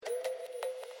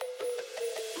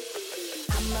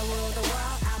rule the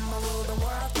world, I'ma rule the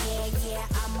world, yeah, yeah.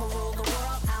 I'ma rule the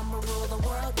world, I'ma rule the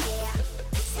world, yeah.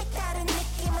 색다른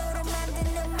느낌으로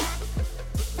만든 음악,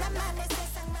 나만의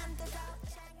세상 만들어.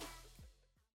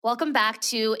 Welcome back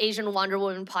to Asian Wonder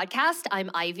Woman podcast.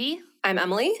 I'm Ivy. I'm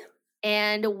Emily.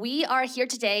 And we are here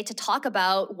today to talk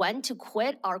about when to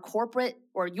quit our corporate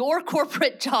or your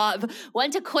corporate job,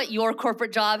 when to quit your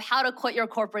corporate job, how to quit your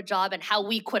corporate job, and how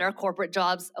we quit our corporate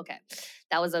jobs. Okay,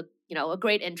 that was a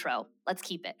great intro. Let's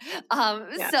keep it.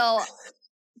 So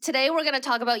today we're going to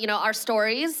talk about, our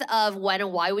stories of when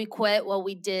and why we quit, what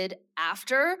we did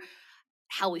after,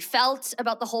 how we felt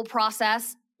about the whole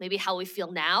process, maybe how we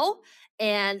feel now,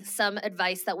 and some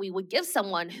advice that we would give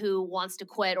someone who wants to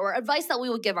quit, or advice that we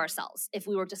would give ourselves if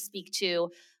we were to speak to,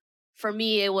 for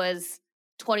me, it was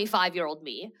 25-year-old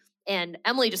me. And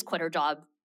Emily just quit her job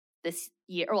this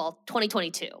year,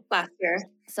 2022. Last year.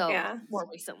 So more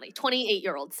recently,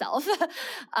 28-year-old self.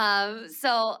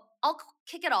 So I'll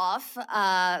kick it off.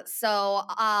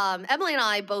 Emily and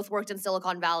I both worked in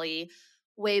Silicon Valley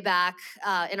way back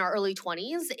in our early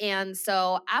 20s. And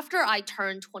so after I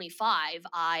turned 25,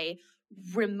 I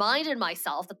reminded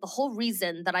myself that the whole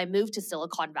reason that I moved to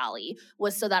Silicon Valley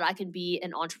was so that I can be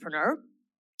an entrepreneur.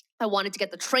 I wanted to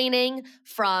get the training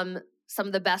from some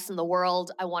of the best in the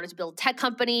world. I wanted to build a tech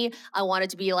company. I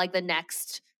wanted to be like the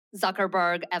next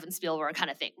Zuckerberg, Evan Spielberg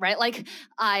kind of thing, right?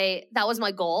 That was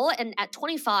my goal. And at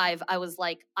 25, I was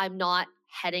like, I'm not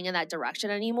heading in that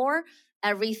direction anymore.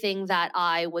 Everything that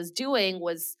I was doing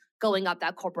was going up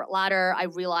that corporate ladder. I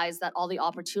realized that all the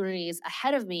opportunities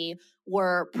ahead of me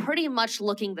were pretty much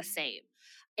looking the same.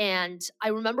 And I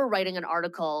remember writing an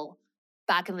article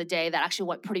back in the day that actually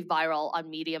went pretty viral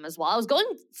on Medium as well. I was going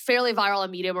fairly viral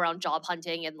on Medium around job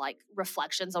hunting and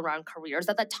reflections around careers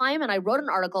at that time. And I wrote an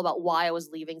article about why I was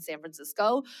leaving San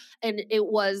Francisco. And it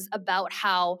was about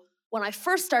how when I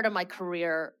first started my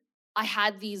career, I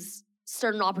had these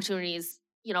certain opportunities.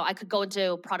 I could go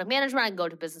into product management, I can go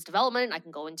into business development, I can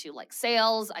go into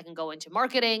sales, I can go into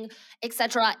marketing,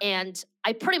 etc. And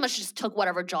I pretty much just took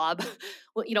whatever job,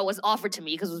 was offered to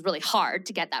me because it was really hard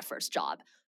to get that first job.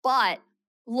 But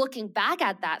looking back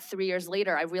at that 3 years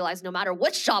later, I realized no matter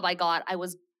which job I got, I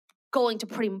was going to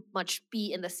pretty much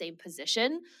be in the same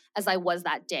position as I was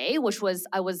that day, which was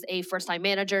I was a first-time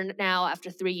manager now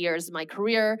after 3 years of my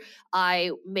career.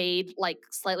 I made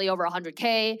slightly over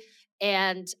 100K.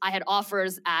 And I had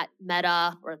offers at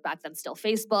Meta, or back then still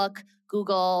Facebook,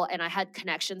 Google, and I had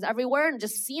connections everywhere. And it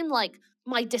just seemed like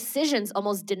my decisions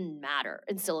almost didn't matter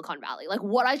in Silicon Valley.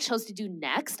 What I chose to do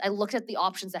next, I looked at the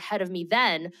options ahead of me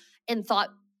then and thought,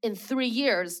 in 3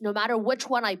 years, no matter which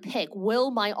one I pick, will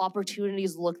my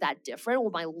opportunities look that different? Will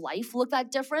my life look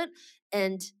that different?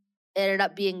 And it ended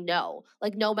up being no.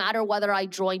 No matter whether I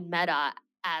joined Meta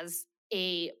as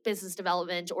a business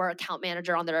development or account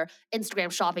manager on their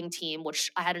Instagram shopping team, which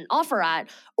I had an offer at,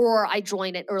 or I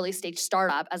joined an early stage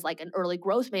startup as an early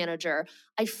growth manager,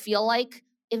 I feel like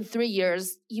in 3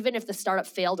 years, even if the startup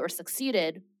failed or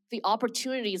succeeded, the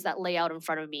opportunities that lay out in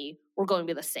front of me were going to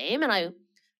be the same. And I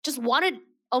just wanted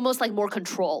almost more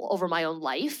control over my own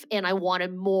life. And I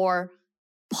wanted more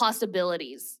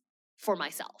possibilities for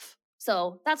myself.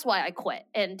 So that's why I quit.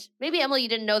 And maybe, Emily, you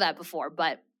didn't know that before,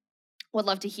 but would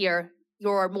love to hear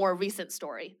your more recent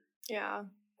story. Yeah.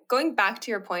 Going back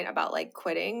to your point about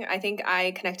quitting, I think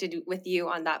I connected with you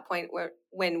on that point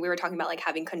when we were talking about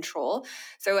having control.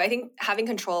 So I think having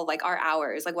control of our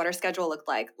hours, what our schedule looked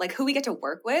like who we get to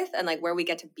work with and where we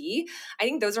get to be. I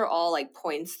think those are all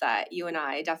points that you and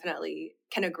I definitely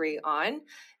can agree on.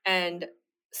 And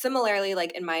similarly,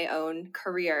 in my own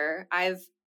career, I've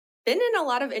been in a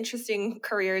lot of interesting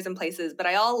careers and places, but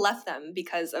I all left them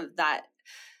because of that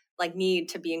need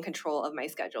to be in control of my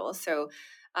schedule. So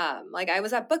I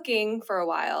was at Booking for a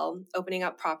while, opening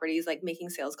up properties, making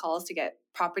sales calls to get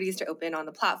properties to open on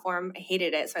the platform. I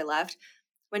hated it, so I left.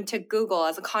 Went to Google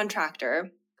as a contractor,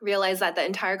 realized that the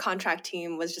entire contract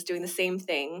team was just doing the same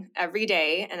thing every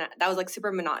day. And that was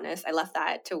super monotonous. I left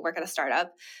that to work at a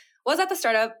startup. Was at the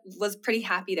startup, was pretty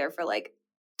happy there for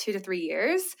 2 to 3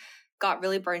 years. Got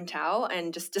really burnt out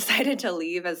and just decided to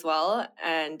leave as well,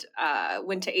 and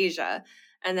went to Asia.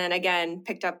 And then again,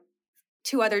 picked up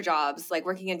 2 other jobs,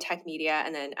 working in tech media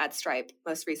and then at Stripe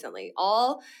most recently.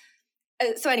 So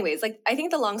anyways, I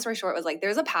think the long story short was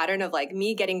there's a pattern of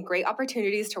me getting great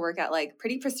opportunities to work at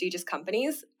pretty prestigious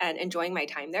companies and enjoying my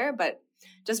time there. But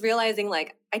just realizing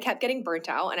I kept getting burnt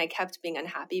out and I kept being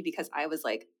unhappy because I was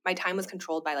my time was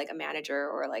controlled by a manager,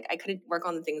 or I couldn't work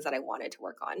on the things that I wanted to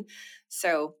work on.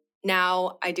 So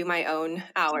now I do my own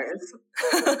hours.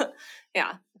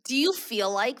 Yeah. Do you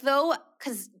feel though,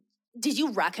 because did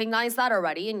you recognize that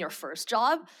already in your first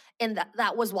job? And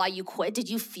that was why you quit? Did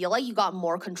you feel like you got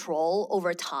more control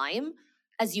over time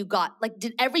as you got, like,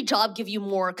 did every job give you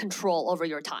more control over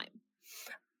your time?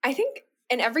 I think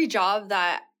in every job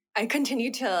that I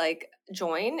continued to like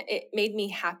join, it made me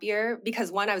happier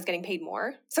because one, I was getting paid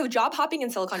more. So job hopping in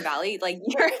Silicon Valley, like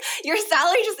your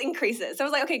salary just increases. So I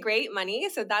was like, okay, great money.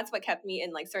 So that's what kept me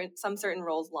in like some certain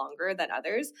roles longer than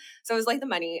others. So it was like the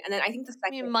money. And then I think the I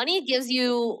mean, second, money gives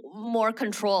you more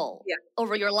control yeah,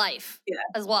 over your life yeah,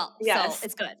 as well. So yes,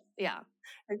 it's good. Yeah.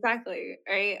 exactly.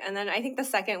 Right. And then I think the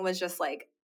second was just like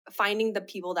finding the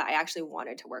people that I actually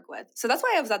wanted to work with. So that's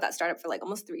why I was at that startup for like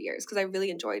almost 3 years because I really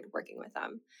enjoyed working with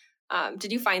them.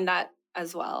 Did you find that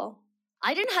as well?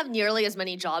 I didn't have nearly as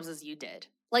many jobs as you did.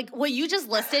 Like what you just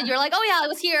listed, you're like, oh yeah, I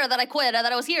was here, then I quit, and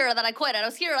then I was here, then I quit, and I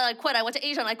was here, and I quit. I went to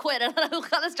Asia and I quit, and then I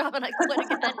got this job and I quit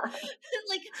again.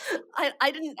 Like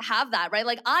I didn't have that, right?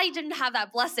 Like I didn't have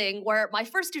that blessing where my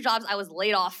first 2 jobs I was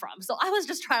laid off from. So I was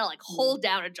just trying to like hold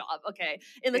down a job, okay,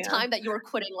 in the Yeah. time that you were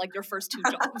quitting like your first 2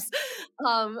 jobs.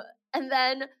 And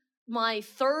then my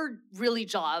third really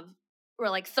job or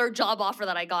like third job offer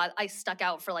that I got, I stuck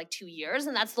out for like 2 years,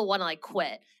 and that's the one I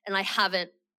quit. And I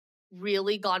haven't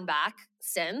really gone back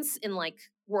since in like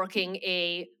working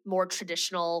a more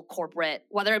traditional corporate,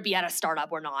 whether it be at a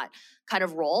startup or not, kind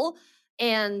of role.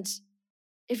 And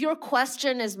if your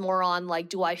question is more on like,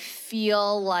 do I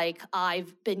feel like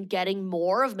I've been getting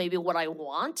more of maybe what I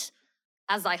want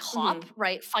as I hop, Mhm.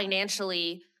 right?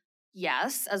 Financially,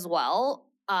 yes, as well.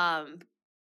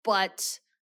 But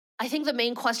I think the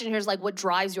main question here is like, what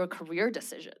drives your career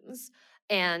decisions?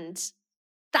 And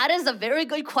that is a very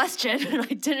good question. And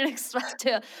I didn't expect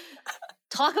to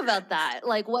talk about that.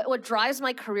 Like what drives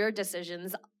my career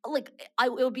decisions? Like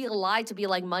it would be a lie to be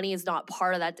like money is not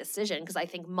part of that decision because I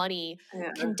think money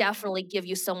Yeah. can definitely give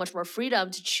you so much more freedom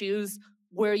to choose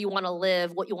where you want to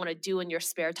live, what you want to do in your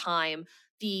spare time,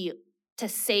 the to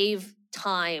save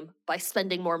time by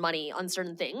spending more money on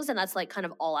certain things, and that's like kind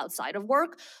of all outside of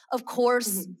work. Of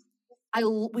course,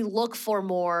 Mhm. we look for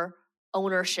more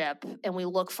ownership and we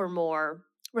look for more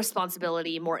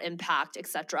responsibility, more impact,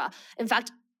 etc. In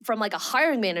fact, from like a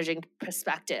hiring managing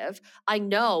perspective, I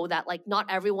know that like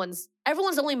not everyone's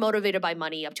only motivated by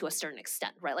money up to a certain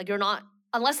extent, right? Like you're not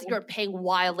unless you're paying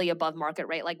wildly above market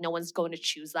rate, like no one's going to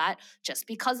choose that just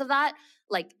because of that.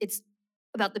 Like it's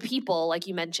about the people, like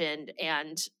you mentioned,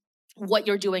 and what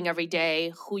you're doing every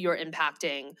day, who you're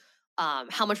impacting,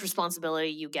 how much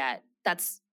responsibility you get.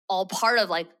 That's all part of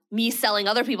like me selling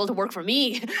other people to work for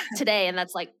me today, and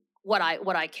that's like what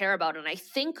I care about. And I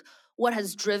think what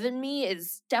has driven me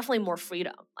is definitely more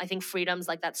freedom. I think freedom's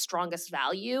like that strongest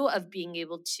value of being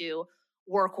able to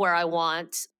work where I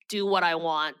want, do what I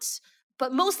want,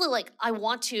 but mostly like I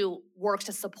want to work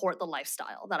to support the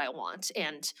lifestyle that I want,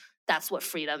 and that's what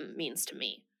freedom means to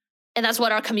me. And that's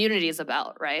what our community is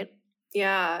about, right?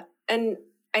 Yeah. And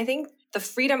I think the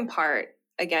freedom part,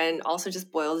 again, also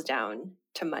just boils down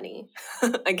to money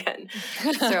again.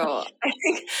 So I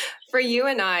think for you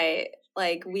and I,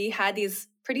 like we had these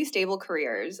pretty stable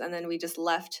careers and then we just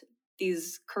left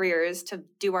these careers to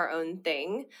do our own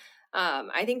thing.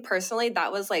 I think personally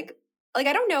that was like I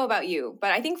don't know about you,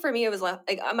 but I think for me it was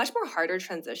like a much more harder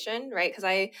transition, right? Because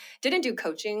I didn't do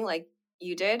coaching like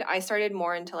you did. I started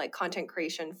more into like content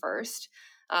creation first,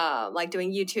 like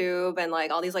doing YouTube and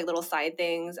like all these like little side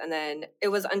things. And then it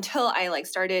was until I like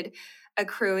started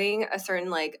accruing a certain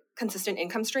like consistent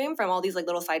income stream from all these like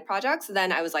little side projects,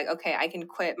 then I was like, okay, I can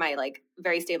quit my like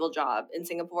very stable job in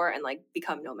Singapore and like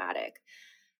become nomadic.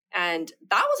 And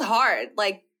that was hard.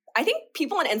 Like I think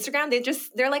people on Instagram,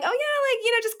 they're like, oh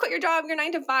yeah, like, just quit your job, you're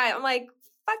 9 to 5. I'm like,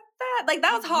 fuck that. Like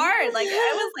that was hard. Like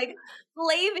I was like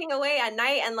slaving away at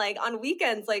night and like on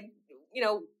weekends, like, you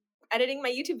know, editing my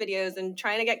YouTube videos and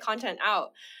trying to get content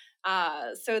out.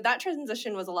 So that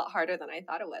transition was a lot harder than I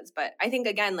thought it was. But I think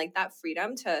again, like that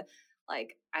freedom to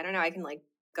like, I don't know, I can like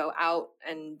go out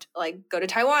and like go to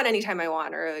Taiwan anytime I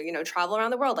want or, travel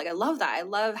around the world. Like I love that. I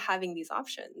love having these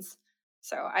options.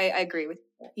 So I agree with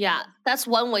you. Yeah, that's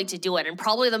one way to do it. And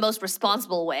probably the most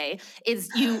responsible way is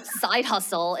you side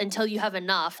hustle until you have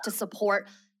enough to support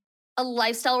a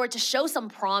lifestyle or to show some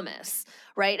promise,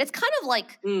 right? It's kind of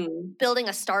like Mm, building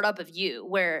a startup of you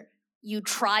where you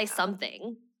try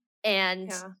something and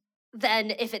yeah.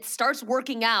 then if it starts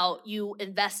working out, you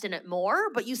invest in it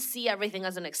more, but you see everything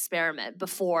as an experiment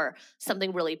before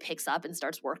something really picks up and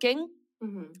starts working.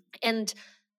 Hmm. And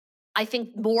I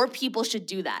think more people should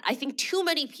do that. I think too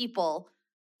many people,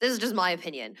 this is just my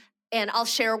opinion, And I'll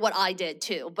share what I did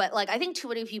too. But like, I think too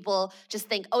many people just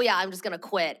think, oh yeah, I'm just going to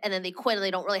quit. And then they quit and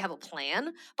they don't really have a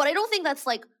plan. But I don't think that's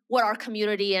like what our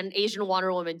community and Asian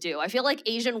Wonder Women do. I feel like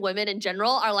Asian women in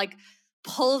general are like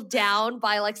pulled down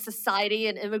by like society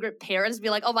and immigrant parents, be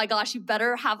like, oh my gosh, you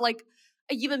better have like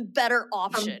an even better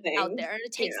option out Something. there. And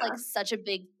it takes Yeah. like such a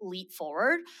big leap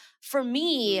forward. For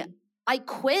me, Mm. I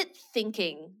quit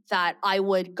thinking that I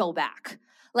would go back.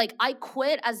 Like I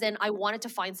quit as in I wanted to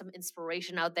find some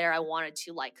inspiration out there. I wanted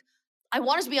to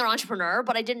be an entrepreneur,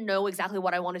 but I didn't know exactly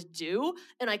what I wanted to do.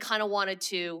 And I kind of wanted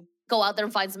to go out there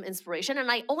and find some inspiration.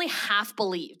 And I only half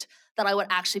believed that I would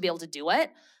actually be able to do it.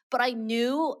 But I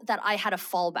knew that I had a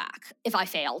fallback if I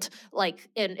failed. Like,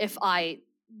 and if I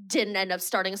didn't end up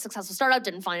starting a successful startup,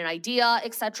 didn't find an idea,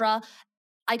 etc.,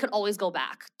 I could always go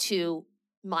back to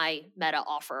my Meta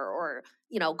offer or,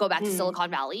 go back to Mm. Silicon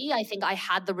Valley. I think I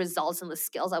had the results and the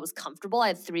skills. I was comfortable. I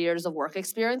had 3 years of work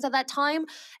experience at that time.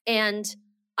 And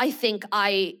I think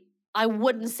I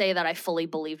wouldn't say that I fully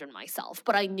believed in myself,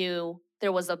 but I knew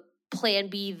there was a plan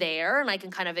B there and I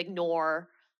can kind of ignore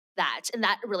that. And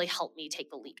that really helped me take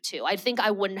the leap too. I think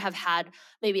I wouldn't have had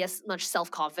maybe as much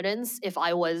self-confidence if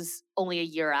I was only a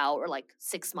year out or like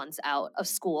 6 months out of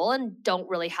school and don't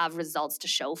really have results to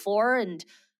show for and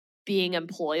being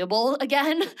employable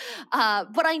again.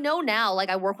 But I know now, like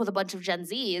I work with a bunch of Gen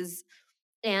Zs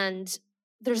and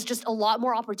there's just a lot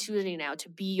more opportunity now to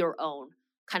be your own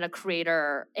kind of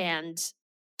creator and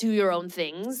do your own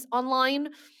things online.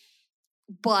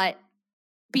 But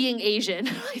being Asian,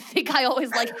 I think I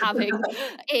always like having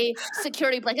a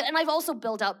security blanket. And I've also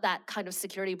built up that kind of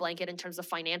security blanket in terms of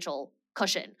financial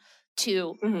cushion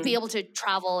to be Mhm. able to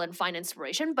travel and find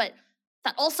inspiration. But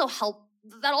that also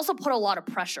put a lot of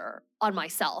pressure on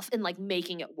myself in like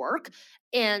making it work.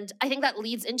 And I think that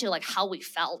leads into like how we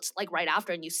felt like right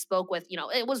after. And you spoke with,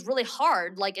 it was really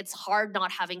hard. Like it's hard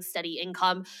not having steady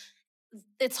income.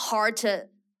 It's hard to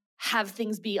have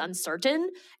things be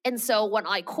uncertain. And so when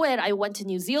I quit, I went to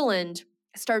New Zealand,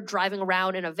 I started driving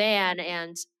around in a van,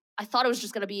 and I thought it was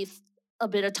just going to be a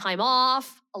bit of time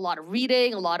off, a lot of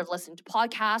reading, a lot of listening to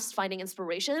podcasts, finding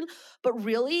inspiration. But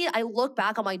really, I look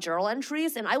back on my journal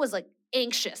entries and I was like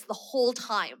anxious the whole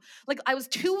time. Like I was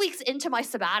 2 weeks into my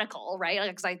sabbatical, right?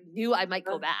 Because I knew I might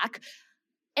go back.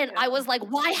 And I Yeah. was like,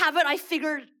 why haven't I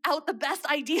figured out the best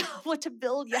idea of what to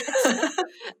build yet?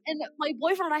 And my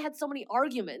boyfriend and I had so many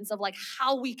arguments of like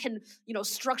how we can,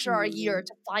 structure our year Mm.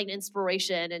 to find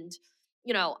inspiration. And,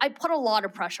 I put a lot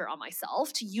of pressure on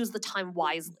myself to use the time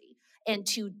wisely and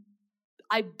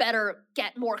I better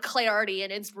get more clarity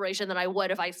and inspiration than I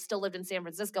would if I still lived in San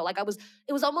Francisco. Like it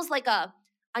was almost like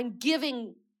I'm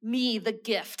giving me the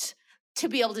gift to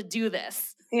be able to do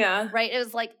this, Yeah. right? It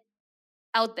was like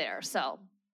out there. So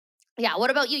yeah,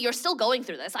 what about you? You're still going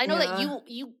through this. I know that Yeah.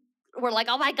 you were like,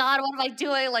 "Oh my god, what am I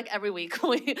doing?" Like every week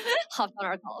we hopped on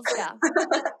our calls. Yeah.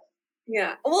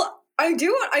 Yeah. Well, I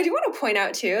do want to point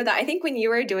out too that I think when you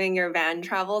were doing your van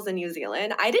travels in New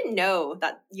Zealand, I didn't know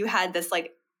that you had this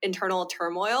like internal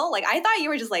turmoil. Like I thought you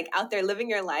were just like out there living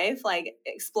your life, like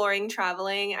exploring,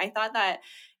 traveling. I thought that,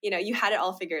 you had it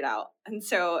all figured out. And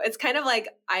so it's kind of like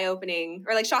eye-opening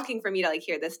or like shocking for me to like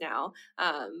hear this now.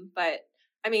 But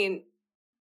I mean,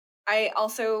 I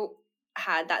also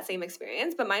had that same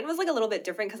experience, but mine was like a little bit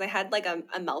different because I had like a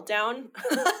meltdown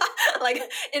like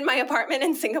in my apartment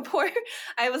in Singapore.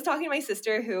 I was talking to my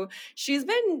sister who she's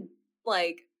been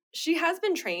like she has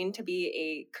been trained to be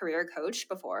a career coach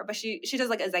before, but she does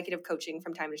like executive coaching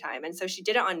from time to time. And so she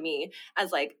did it on me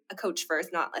as like a coach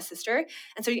first, not a sister.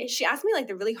 And so she asked me like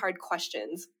the really hard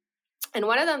questions. And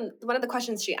one of the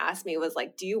questions she asked me was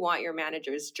like, do you want your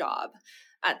manager's job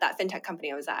at that fintech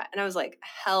company I was at? And I was like,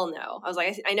 hell no. I was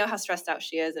like, I know how stressed out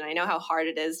she is and I know how hard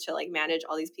it is to like manage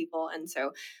all these people. And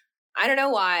so I don't know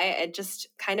why, it just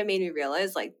kind of made me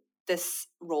realize like this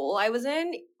role I was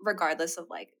in, regardless of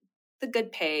like the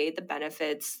good pay, the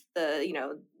benefits, the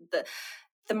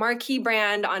marquee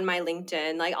brand on my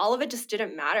LinkedIn, like all of it just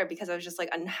didn't matter because I was just like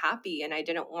unhappy and I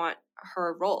didn't want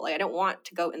her role. Like I don't want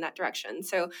to go in that direction.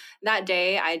 So that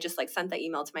day I just like sent the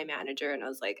email to my manager and I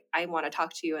was like, I want to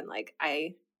talk to you. And like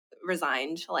I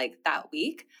resigned like that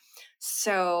week.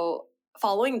 So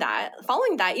following that,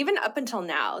 even up until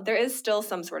now, there is still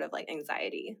some sort of like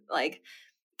anxiety. Like,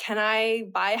 can I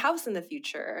buy a house in the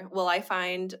future? Will I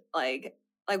find like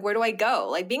where do I go?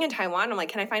 Like being in Taiwan, I'm like,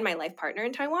 can I find my life partner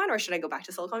in Taiwan or should I go back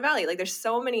to Silicon Valley? Like there's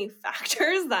so many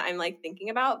factors that I'm like thinking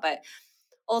about, but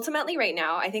ultimately right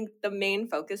now, I think the main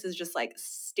focus is just like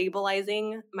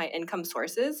stabilizing my income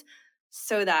sources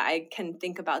so that I can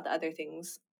think about the other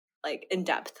things like in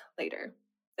depth later.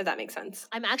 if that makes sense.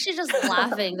 I'm actually just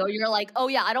laughing though. You're like, oh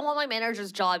yeah, I don't want my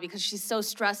manager's job because she's so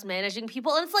stressed managing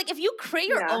people. And it's like, if you create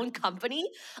your Yeah. own company,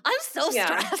 I'm so Yeah.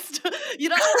 stressed. I'm like,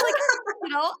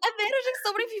 I'm managing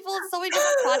so many people and so many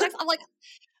different projects. I'm like,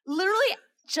 literally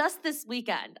just this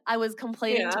weekend, I was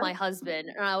complaining to Yeah. my husband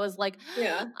and I was like,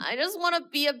 Yeah. I just want to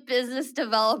be a business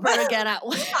developer again at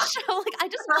Wish. I'm like, I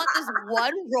just want this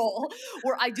one role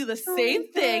where I do the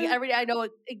same thing every day. I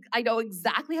know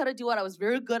exactly how to do it. I was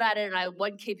very good at it and I had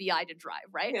one KPI to drive,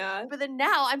 right? Yeah. But then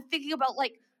now I'm thinking about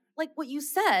like what you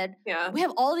said, Yeah. we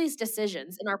have all these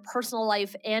decisions in our personal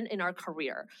life and in our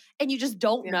career, and you just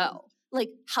don't Yeah. know like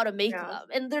how to make Yeah. them.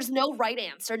 And there's no right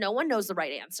answer. No one knows the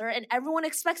right answer. And everyone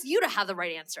expects you to have the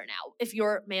right answer now if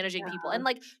you're managing people. And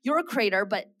like you're a creator,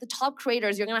 but the top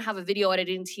creators, you're gonna have a video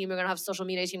editing team, you're gonna have social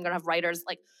media team, you're gonna have writers,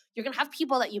 like you're gonna have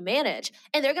people that you manage.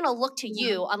 And they're gonna look to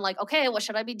you on like, okay, what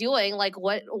should I be doing? Like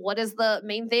what is the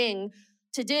main thing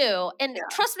to do? And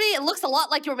trust me, it looks a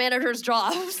lot like your manager's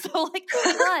job. So like,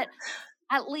 but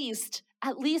at least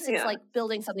it's like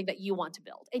building something that you want to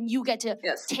build. And you get to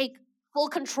take full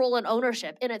control and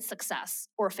ownership in its success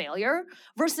or failure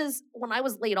versus when I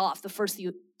was laid off the first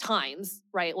few times,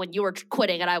 right? When you were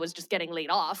quitting and I was just getting laid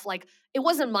off, like it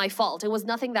wasn't my fault. It was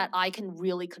nothing that I can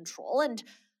really control. And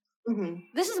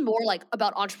this is more like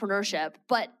about entrepreneurship,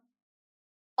 but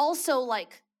also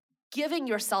like giving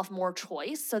yourself more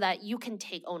choice so that you can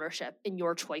take ownership in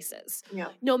your choices.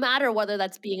 No matter whether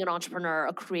that's being an entrepreneur,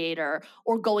 a creator,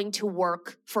 or going to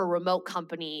work for a remote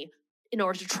company in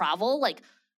order to travel, like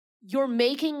you're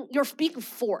being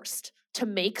forced to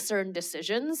make certain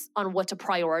decisions on what to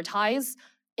prioritize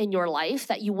in your life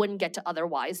that you wouldn't get to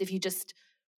otherwise if you just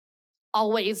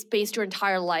always based your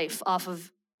entire life off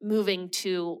of moving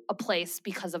to a place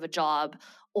because of a job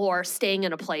or staying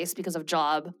in a place because of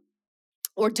job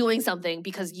or doing something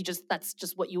because that's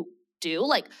just what you do.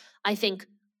 Like, I think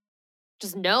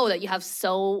just know that you have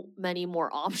so many more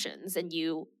options and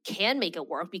you can make it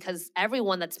work because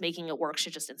everyone that's making it work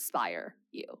should just inspire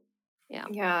you.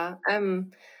 Yeah.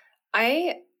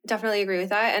 I definitely agree with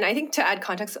that. And I think to add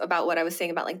context about what I was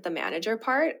saying about like the manager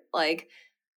part, like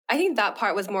I think that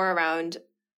part was more around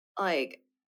like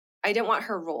I didn't want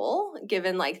her role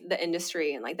given like the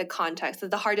industry and like the context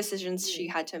of the hard decisions she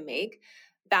had to make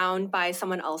bound by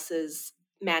someone else's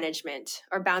management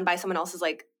or bound by someone else's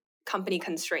like company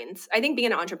constraints. I think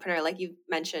being an entrepreneur, like you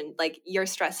mentioned, like you're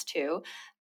stressed too.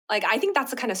 Like, I think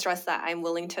that's the kind of stress that I'm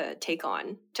willing to take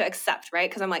on, to accept, right?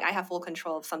 Because I'm like, I have full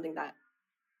control of something that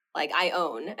like I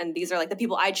own. And these are like the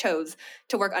people I chose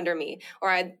to work under me.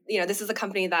 Or this is a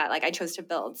company that like I chose to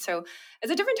build. So it's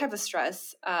a different type of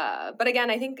stress. But again,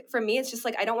 I think for me, it's just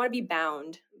like, I don't want to be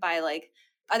bound by like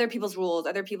other people's rules,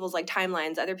 other people's like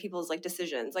timelines, other people's like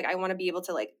decisions. Like I want to be able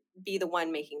to like be the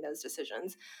one making those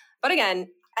decisions. But again,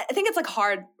 I think it's like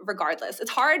hard regardless. It's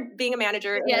hard being a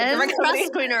manager. Yeah, it's a stress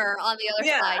screener on the other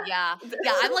side. Yeah.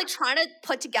 I'm like trying to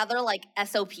put together like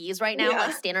SOPs right now,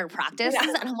 like standard practices.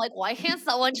 And I'm like, why can't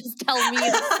someone just tell me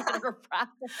the standard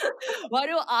practice? Why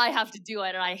do I have to do it?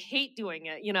 And I hate doing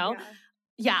it,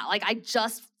 Yeah, like I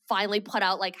just finally put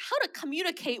out like how to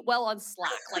communicate well on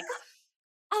Slack. Like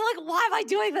I'm like, why am I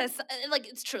doing this? And, like,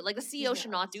 it's true. Like, the CEO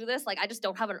should not do this. Like, I just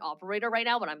don't have an operator right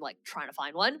now, but I'm, like, trying to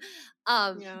find one.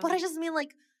 But I just mean,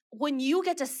 like, when you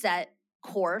get to set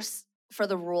course for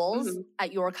the rules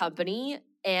at your company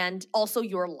and also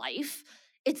your life,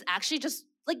 it's actually just,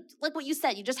 like what you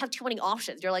said, you just have too many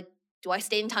options. You're like, do I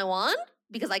stay in Taiwan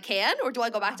because I can? Or do I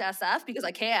go back to SF because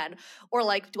I can? Or,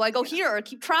 like, do I go here or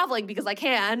keep traveling because I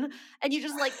can? And you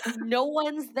just, like, no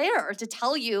one's there to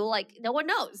tell you. Like, no one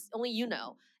knows. Only you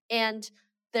know. And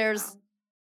there's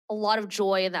a lot of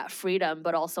joy in that freedom,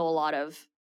 but also a lot of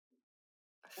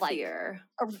like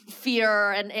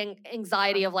fear and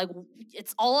anxiety of like,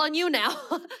 it's all on you now.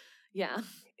 Yeah.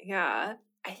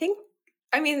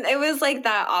 I mean, it was like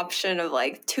that option of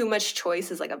like too much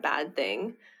choice is like a bad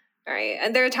thing. Right.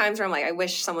 And there are times where I'm like, I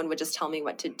wish someone would just tell me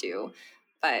what to do.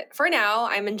 But for now,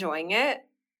 I'm enjoying it.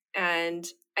 And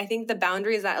I think the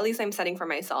boundaries that at least I'm setting for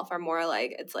myself are more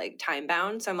like, it's like time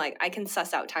bound. So I'm like, I can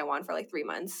suss out Taiwan for like 3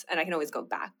 months and I can always go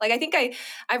back. Like, I think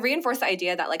I reinforced the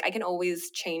idea that like I can always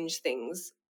change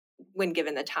things when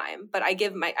given the time, but I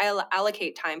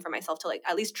allocate time for myself to like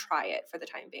at least try it for the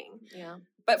time being. Yeah.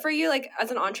 But for you, like as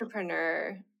an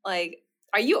entrepreneur, like,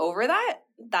 are you over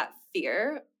that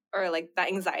fear or like that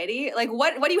anxiety? Like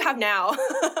what do you have now?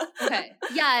 Okay.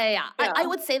 Yeah. I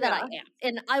would say that I am.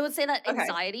 And I would say that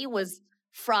anxiety was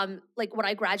from like when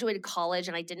I graduated college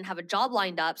and I didn't have a job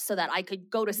lined up so that I could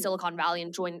go to Silicon Valley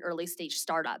and join an early stage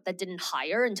startup that didn't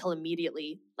hire until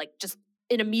immediately, like just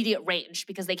in immediate range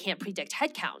because they can't predict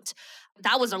headcount.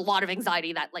 That was a lot of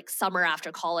anxiety that like summer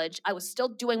after college. I was still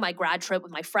doing my grad trip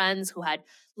with my friends who had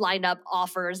lined up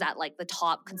offers at like the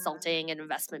top consulting and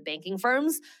investment banking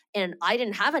firms. And I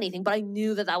didn't have anything, but I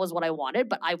knew that that was what I wanted.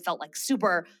 But I felt like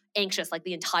super anxious like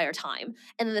the entire time.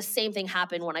 And then the same thing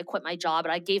happened when I quit my job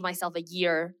and I gave myself a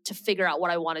year to figure out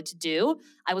what I wanted to do.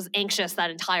 I was anxious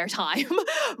that entire time,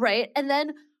 right? And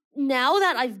then now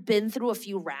that I've been through a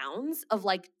few rounds of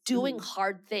like doing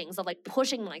hard things, of like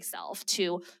pushing myself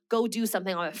to go do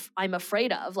something I'm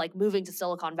afraid of, like moving to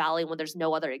Silicon Valley when there's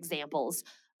no other examples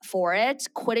for it,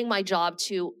 quitting my job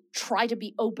to try to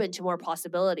be open to more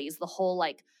possibilities, the whole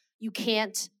like, you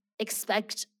can't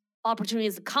expect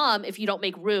opportunities to come if you don't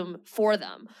make room for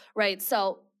them, right?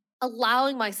 So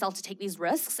allowing myself to take these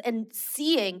risks and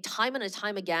seeing time and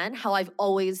time again how I've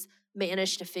always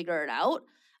managed to figure it out.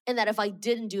 And that if I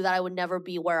didn't do that, I would never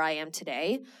be where I am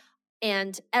today.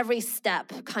 And every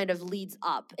step kind of leads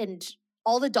up and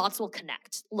all the dots will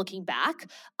connect. Looking back,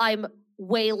 I'm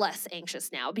way less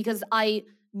anxious now because I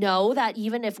know that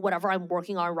even if whatever I'm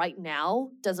working on right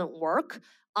now doesn't work,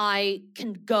 I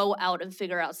can go out and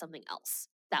figure out something else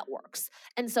that works.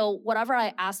 And so whatever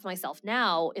I ask myself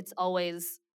now, it's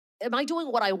always, am I doing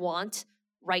what I want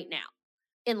right now?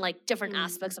 In like different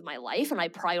aspects of my life, and I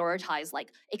prioritize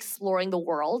like exploring the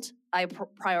world. I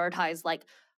prioritize like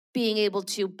being able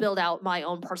to build out my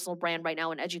own personal brand right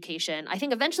now in education. I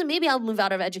think eventually maybe I'll move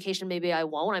out of education, maybe I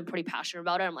won't. I'm pretty passionate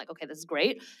about it. I'm like, okay, this is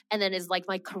great. And then is like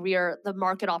my career, the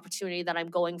market opportunity that I'm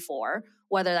going for,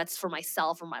 whether that's for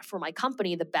myself or for my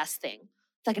company, the best thing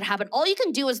that can happen. All you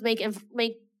can do is make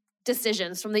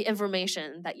decisions from the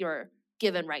information that you're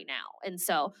given right now. And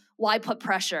so why put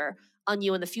pressure on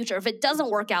you in the future? If it doesn't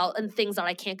work out and things that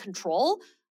I can't control,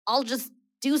 I'll just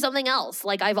do something else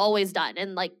like I've always done.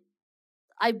 And like,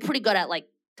 I'm pretty good at like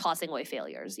tossing away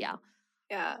failures. Yeah.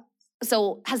 Yeah.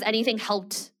 So has anything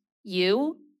helped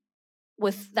you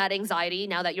with that anxiety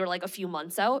now that you're like a few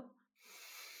months out?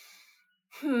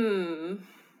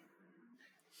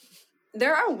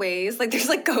 There are ways, like there's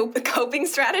like coping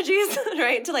strategies,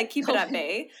 right? To like keep it at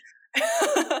bay.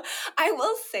 I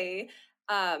will say,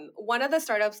 one of the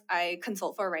startups I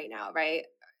consult for right now, right,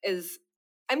 is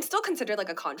I'm still considered like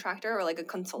a contractor or like a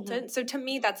consultant. So to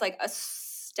me, that's like a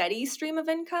steady stream of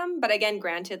income. But again,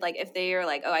 granted, like if they are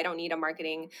like, oh, I don't need a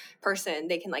marketing person,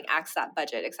 they can like axe that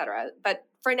budget, et cetera. But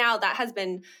for now, that has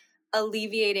been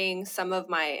alleviating some of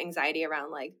my anxiety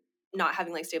around like not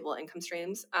having like stable income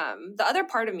streams. The other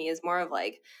part of me is more of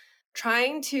like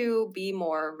trying to be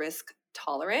more risk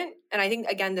tolerant. And I think,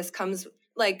 again, this comes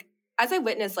like, as I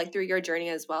witnessed like through your journey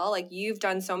as well, like you've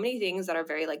done so many things that are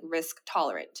very like risk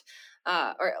tolerant,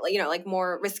 or, you know, like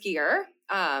more riskier.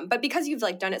 But because you've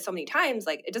like done it so many times,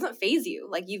 like it doesn't phase you.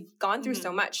 Like you've gone through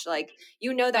so much, like,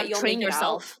 you know that you'll train make it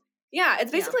yourself. out. Yeah,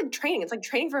 it's basically like training. It's like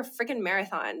training for a freaking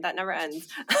marathon that never ends.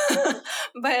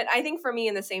 But I think for me,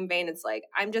 in the same vein, it's like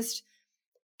I'm just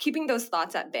keeping those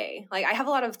thoughts at bay. Like I have a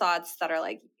lot of thoughts that are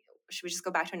like, should we just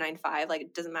go back to a 9 to 5? Like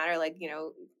it doesn't matter. Like, you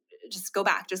know, just go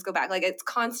back. Like it's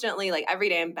constantly like every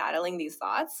day I'm battling these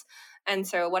thoughts. And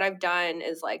so what I've done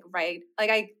is like,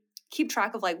 I keep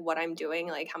track of like what I'm doing,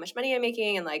 like how much money I'm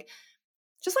making, and like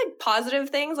just like positive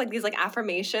things, like these like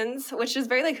affirmations, which is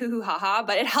very like hoo-hoo ha-ha,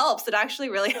 but it helps. It actually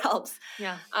really helps.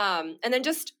 Yeah. And then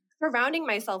just surrounding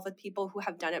myself with people who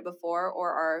have done it before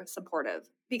or are supportive.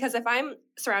 Because if I'm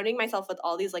surrounding myself with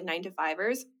all these like 9 to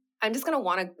 5ers, I'm just going to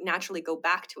want to naturally go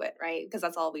back to it, right? Because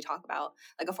that's all we talk about,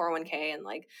 like a 401k and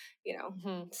like, you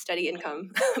know, steady income.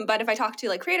 But if I talk to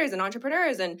like creators and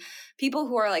entrepreneurs and people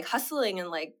who are like hustling and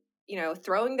like, you know,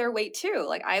 throwing their weight too,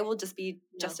 like I will just be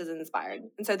just as inspired.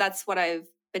 And so that's what I've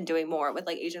been doing more with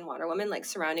like Asian Water Women, like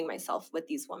surrounding myself with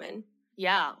these women.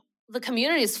 Yeah. The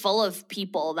community is full of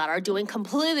people that are doing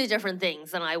completely different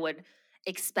things than I would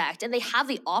expect. And they have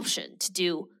the option to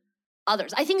do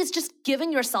others. I think it's just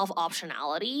giving yourself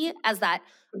optionality as that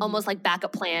almost like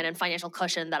backup plan and financial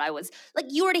cushion that I was like,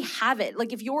 you already have it.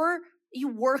 Like if you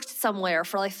worked somewhere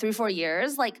for like 3-4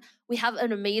 years, like we have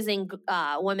an amazing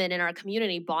woman in our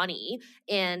community, Bonnie,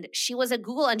 and she was a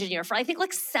Google engineer for I think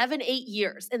like 7-8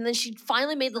 years. And then she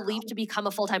finally made the leap to become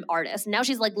a full-time artist. Now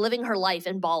she's like living her life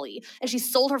in Bali, and she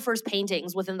sold her first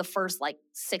paintings within the first like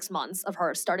 6 months of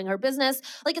her starting her business.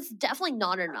 Like it's definitely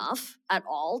not enough at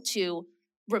all to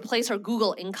replace her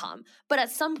Google income. But at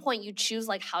some point you choose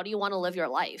like, how do you want to live your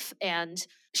life? And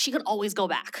she could always go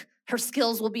back. Her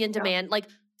skills will be in demand. Like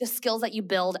the skills that you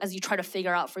build as you try to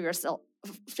figure it out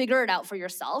for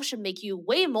yourself should make you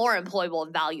way more employable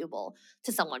and valuable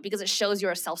to someone, because it shows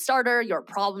you're a self-starter, you're a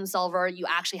problem solver, you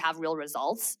actually have real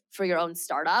results for your own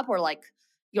startup or like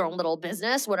your own little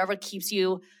business, whatever keeps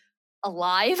you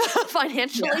alive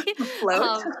financially.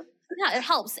 Float. Yeah, it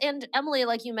helps. And Emily,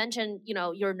 like you mentioned,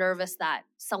 you're nervous that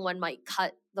someone might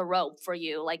cut the rope for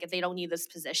you, like if they don't need this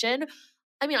position.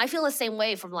 I mean, I feel the same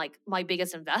way from like my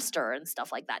biggest investor and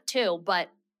stuff like that too. But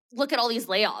look at all these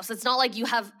layoffs. It's not like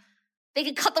they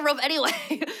can cut the rope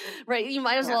anyway, right? You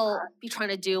might as well be trying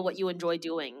to do what you enjoy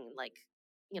doing. Like,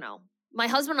 my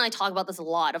husband and I talk about this a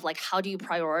lot of like, how do you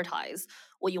prioritize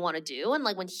what you want to do? And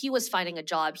like when he was finding a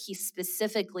job, he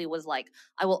specifically was like,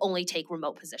 I will only take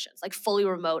remote positions, like fully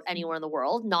remote anywhere in the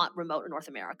world, not remote in North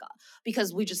America,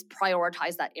 because we just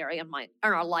prioritize that area in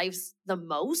our lives the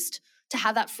most to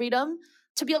have that freedom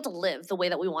to be able to live the way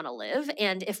that we want to live.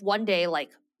 And if one day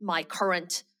like my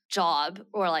current job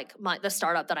or like the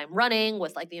startup that I'm running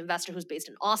with like the investor who's based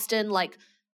in Austin, like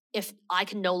if I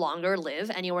can no longer live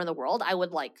anywhere in the world, I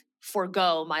would like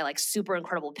forego my like super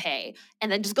incredible pay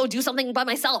and then just go do something by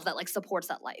myself that like supports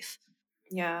that life.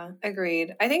 Yeah,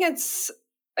 agreed. I think it's,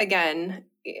 again,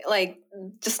 like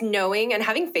just knowing and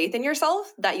having faith in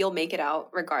yourself that you'll make it out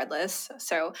regardless.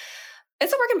 So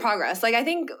it's a work in progress. Like I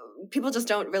think people just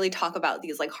don't really talk about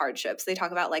these like hardships. They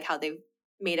talk about like how they've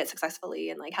made it successfully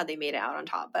and like how they made it out on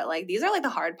top. But like these are like the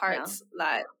hard parts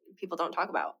that people don't talk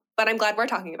about. But I'm glad we're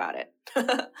talking about it.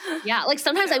 Yeah, like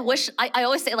sometimes I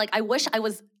always say like I wish I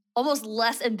was almost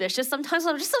less ambitious sometimes.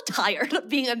 I'm just so tired of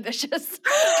being ambitious.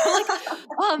 I'm like,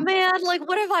 oh man, like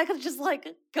what if I could just like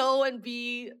go and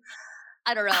be,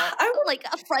 I don't know, like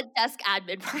a front desk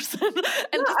admin person. And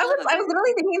I was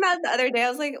literally thinking that the other day. I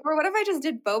was like, or what if I just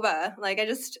did boba? Like I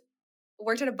just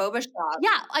worked at a boba shop.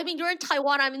 Yeah, I mean, you're in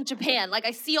Taiwan, I'm in Japan. Like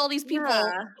I see all these people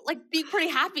like being pretty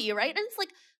happy, right? And it's like,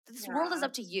 this world is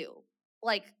up to you.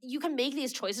 Like you can make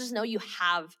these choices, know you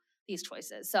have these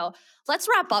choices. So let's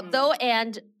wrap up though.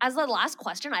 And as the last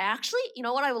question, I actually, you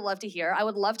know what I would love to hear? I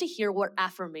would love to hear what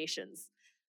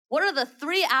are the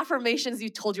 3 affirmations you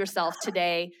told yourself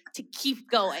today to keep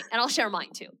going? And I'll share mine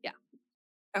too. Yeah.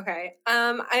 Okay.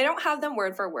 I don't have them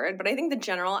word for word, but I think the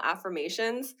general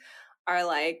affirmations are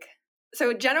like,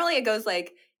 so generally it goes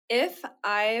like, if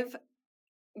I've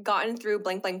gotten through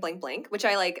blank, blank, blank, blank, which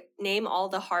I like name all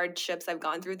the hardships I've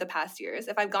gone through the past years.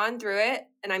 If I've gone through it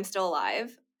and I'm still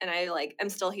alive and I'm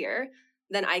still here,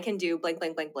 then I can do blank,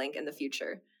 blank, blank, blank in the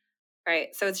future.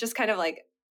 Right. So it's just kind of like,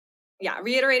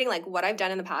 reiterating like what I've done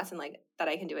in the past and like that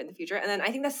I can do it in the future. And then I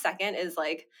think the second is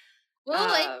like, wait,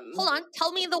 hold on.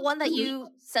 Tell me the one that you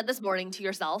said this morning to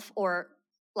yourself or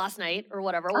last night or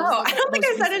whatever. I don't think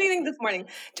I said anything this morning,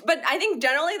 but I think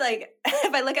generally like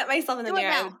if I look at myself in the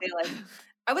mirror,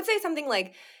 I would say something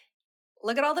like,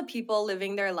 look at all the people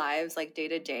living their lives like day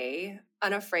to day,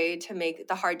 unafraid to make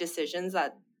the hard decisions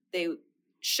that they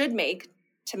should make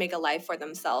to make a life for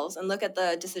themselves, and look at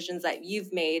the decisions that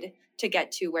you've made to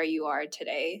get to where you are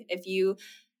today. If you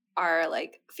are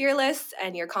like fearless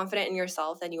and you're confident in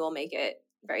yourself, then you will make it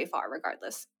very far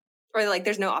regardless. Or like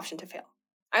there's no option to fail.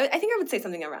 I think I would say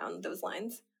something around those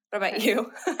lines. What about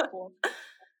you? Cool.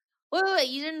 Wait,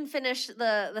 you didn't finish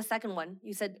the second one.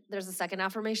 You said there's a second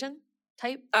affirmation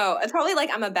type? Oh, it's probably like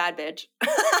I'm a bad bitch.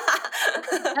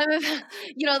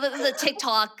 The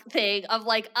TikTok thing of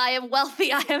like, I am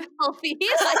wealthy, I am healthy.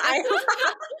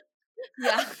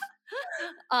 Yeah.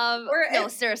 No,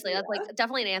 seriously, that's like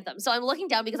definitely an anthem. So I'm looking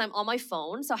down because I'm on my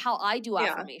phone. So how I do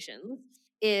affirmations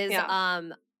is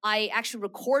I actually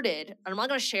recorded, and I'm not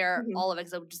going to share all of it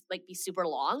because it would just like be super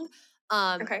long.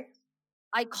 Okay.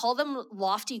 I call them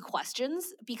lofty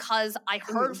questions because I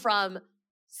heard from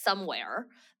somewhere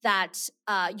that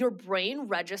your brain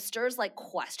registers like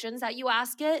questions that you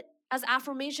ask it as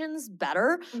affirmations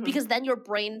better because then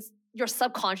your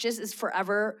subconscious is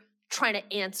forever trying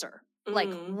to answer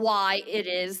like why it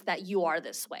is that you are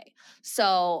this way.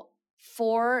 So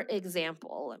for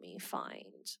example, let me find.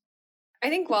 I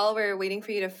think while we're waiting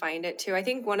for you to find it too, I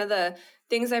think one of the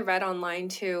things I read online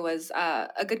too was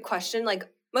a good question. Like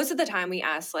most of the time we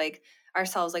ask like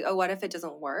ourselves like, oh, what if it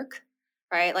doesn't work?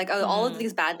 Right? Like, oh, all of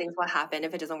these bad things will happen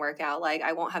if it doesn't work out. Like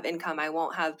I won't have income. I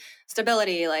won't have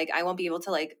stability. Like I won't be able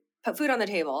to like put food on the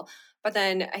table. But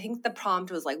then I think the prompt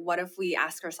was like, what if we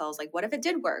ask ourselves, like, what if it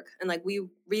did work? And like we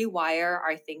rewire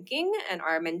our thinking and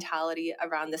our mentality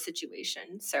around the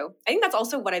situation. So I think that's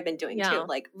also what I've been doing too,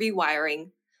 like rewiring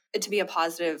it to be a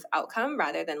positive outcome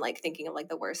rather than like thinking of like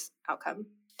the worst outcome.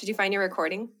 Did you find your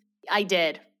recording? I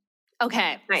did.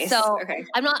 Okay. Nice. So okay.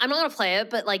 I'm not going to play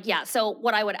it, but like, yeah. So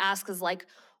what I would ask is like,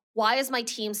 why is my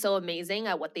team so amazing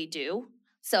at what they do?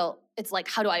 So it's like,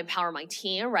 how do I empower my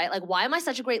team, right? Like, why am I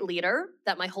such a great leader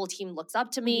that my whole team looks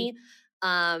up to me?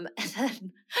 And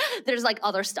then there's like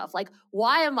other stuff. Like,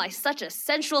 why am I such a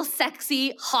sensual,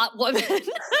 sexy, hot woman?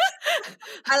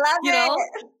 I love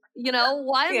it. You know,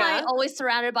 why am I Yeah. always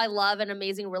surrounded by love and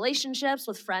amazing relationships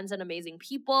with friends and amazing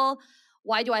people?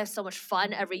 Why do I have so much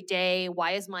fun every day?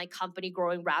 Why is my company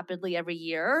growing rapidly every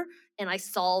year? And I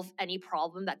solve any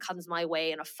problem that comes my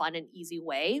way in a fun and easy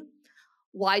way.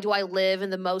 Why do I live in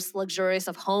the most luxurious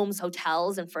of homes,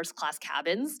 hotels, and first class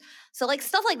cabins? So, like,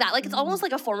 stuff like that. Like, it's almost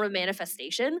like a form of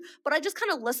manifestation. But I just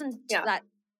kind of listened to Yeah. that.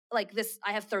 Like, this,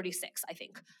 I have 36, I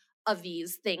think, of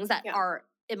these things that Yeah. are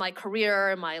in my career,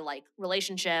 in my like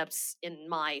relationships, in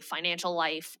my financial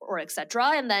life, or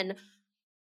etc. And then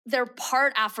they're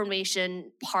part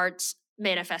affirmation, part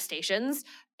manifestations.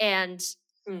 And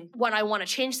Mm. when I want to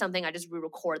change something, I just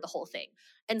re-record the whole thing.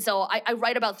 And so I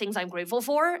write about things I'm grateful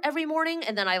for every morning.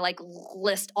 And then I like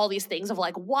list all these things of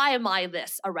like, why am I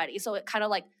this already? So it kind of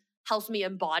like helps me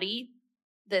embody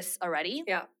this already.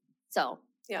 Yeah. So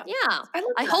Yeah. yeah, I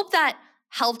love I that. hope that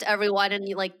helped everyone. And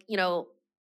like, you know,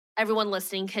 everyone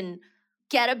listening can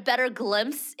get a better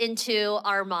glimpse into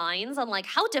our minds on like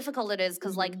how difficult it is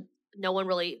because like Mhm. no one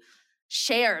really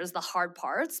shares the hard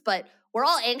parts, but we're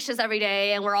all anxious every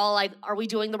day and we're all like, are we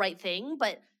doing the right thing?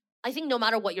 But I think no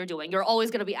matter what you're doing, you're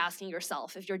always going to be asking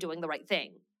yourself if you're doing the right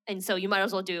thing. And so you might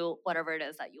as well do whatever it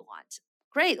is that you want.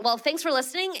 Great. Well, thanks for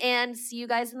listening and see you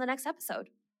guys in the next episode.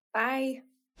 Bye.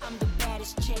 I'm the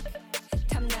baddest chick.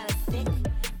 탐나는